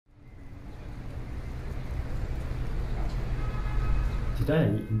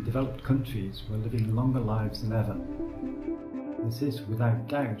Today, in developed countries, we're living longer lives than ever. This is without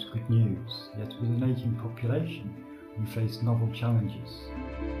doubt good news, yet with an ageing population, we face novel challenges.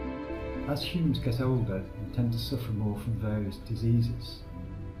 As humans get older, we tend to suffer more from various diseases,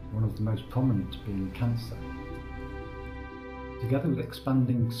 one of the most prominent being cancer. Together with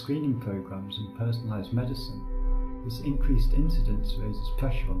expanding screening programs and personalised medicine, this increased incidence raises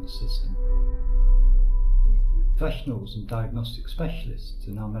pressure on the system. Professionals and diagnostic specialists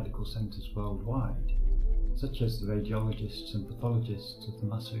in our medical centres worldwide, such as the radiologists and pathologists of the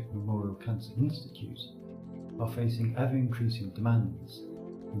Masaryk Memorial Cancer Institute, are facing ever-increasing demands,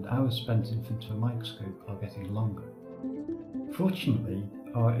 and hours spent in front of a microscope are getting longer. Fortunately,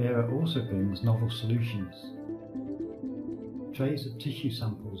 our era also brings novel solutions. Trays of tissue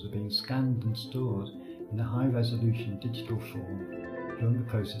samples are being scanned and stored in a high-resolution digital form during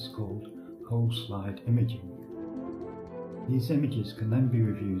a process called whole slide imaging. These images can then be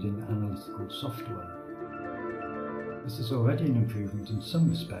reviewed in analytical software. This is already an improvement in some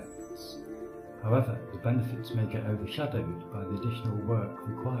respects. However, the benefits may get overshadowed by the additional work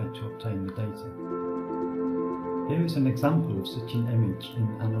required to obtain the data. Here is an example of such an image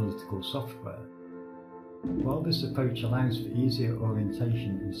in analytical software. While this approach allows for easier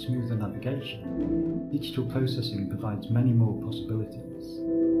orientation and smoother navigation, digital processing provides many more possibilities.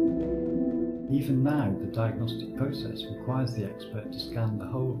 Even now, the diagnostic process requires the expert to scan the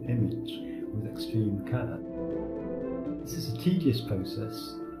whole image with extreme care. This is a tedious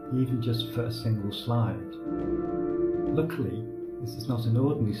process, even just for a single slide. Luckily, this is not an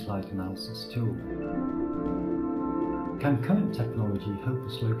ordinary slide analysis tool. Can current technology help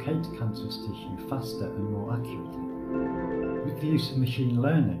us locate cancerous tissue faster and more accurately? With the use of machine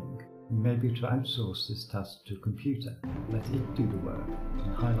learning, we may be able to outsource this task to a computer, let it do the work,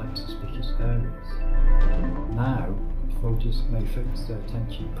 and highlight suspicious areas. Now, pathologists may focus their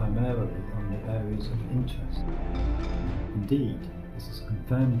attention primarily on the areas of interest. Indeed, this is a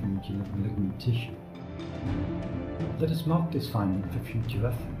confirmed imaging of malignant tissue. Let us mark this finding for future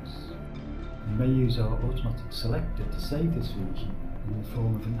reference. We may use our automatic selector to save this region in the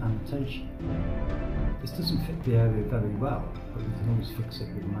form of an annotation. This doesn't fit the area very well, but we can always fix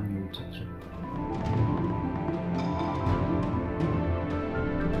it with manual touch-up.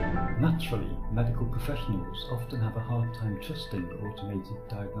 Naturally, medical professionals often have a hard time trusting automated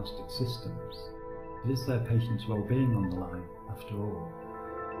diagnostic systems. It is their patients' well-being on the line, after all.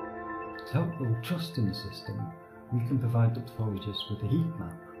 To help build trust in the system, we can provide the pathologist with a heat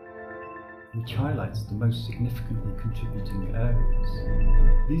map, which highlights the most significantly contributing areas.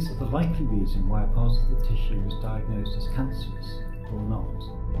 These are the likely reason why a part of the tissue was diagnosed as cancerous, or not.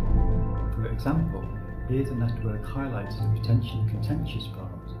 For example, here the network highlights the potentially contentious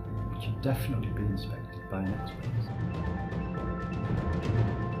part, which should definitely be inspected by an expert.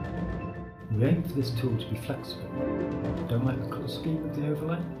 We aim for this tool to be flexible. Don't like the colour scheme of the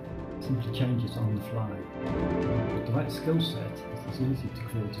overlay? Simply change it on the fly. With the right skill set, it is easy to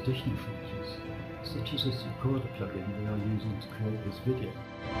create additional features, such as this recorder plugin we are using to create this video.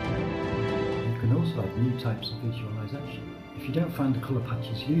 You can also add new types of visualization. If you don't find the colour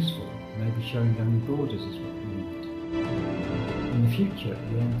patches useful, maybe showing only borders is what we need. In the future,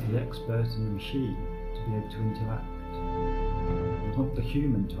 we aim for the expert and the machine to be able to interact. We want the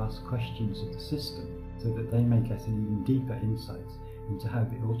human to ask questions of the system so that they may get an even deeper insight into how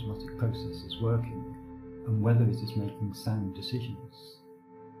the automatic process is working and whether it is making sound decisions.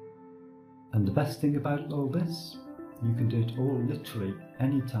 And the best thing about all this? You can do it all literally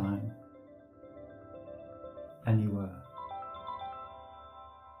anytime, anywhere.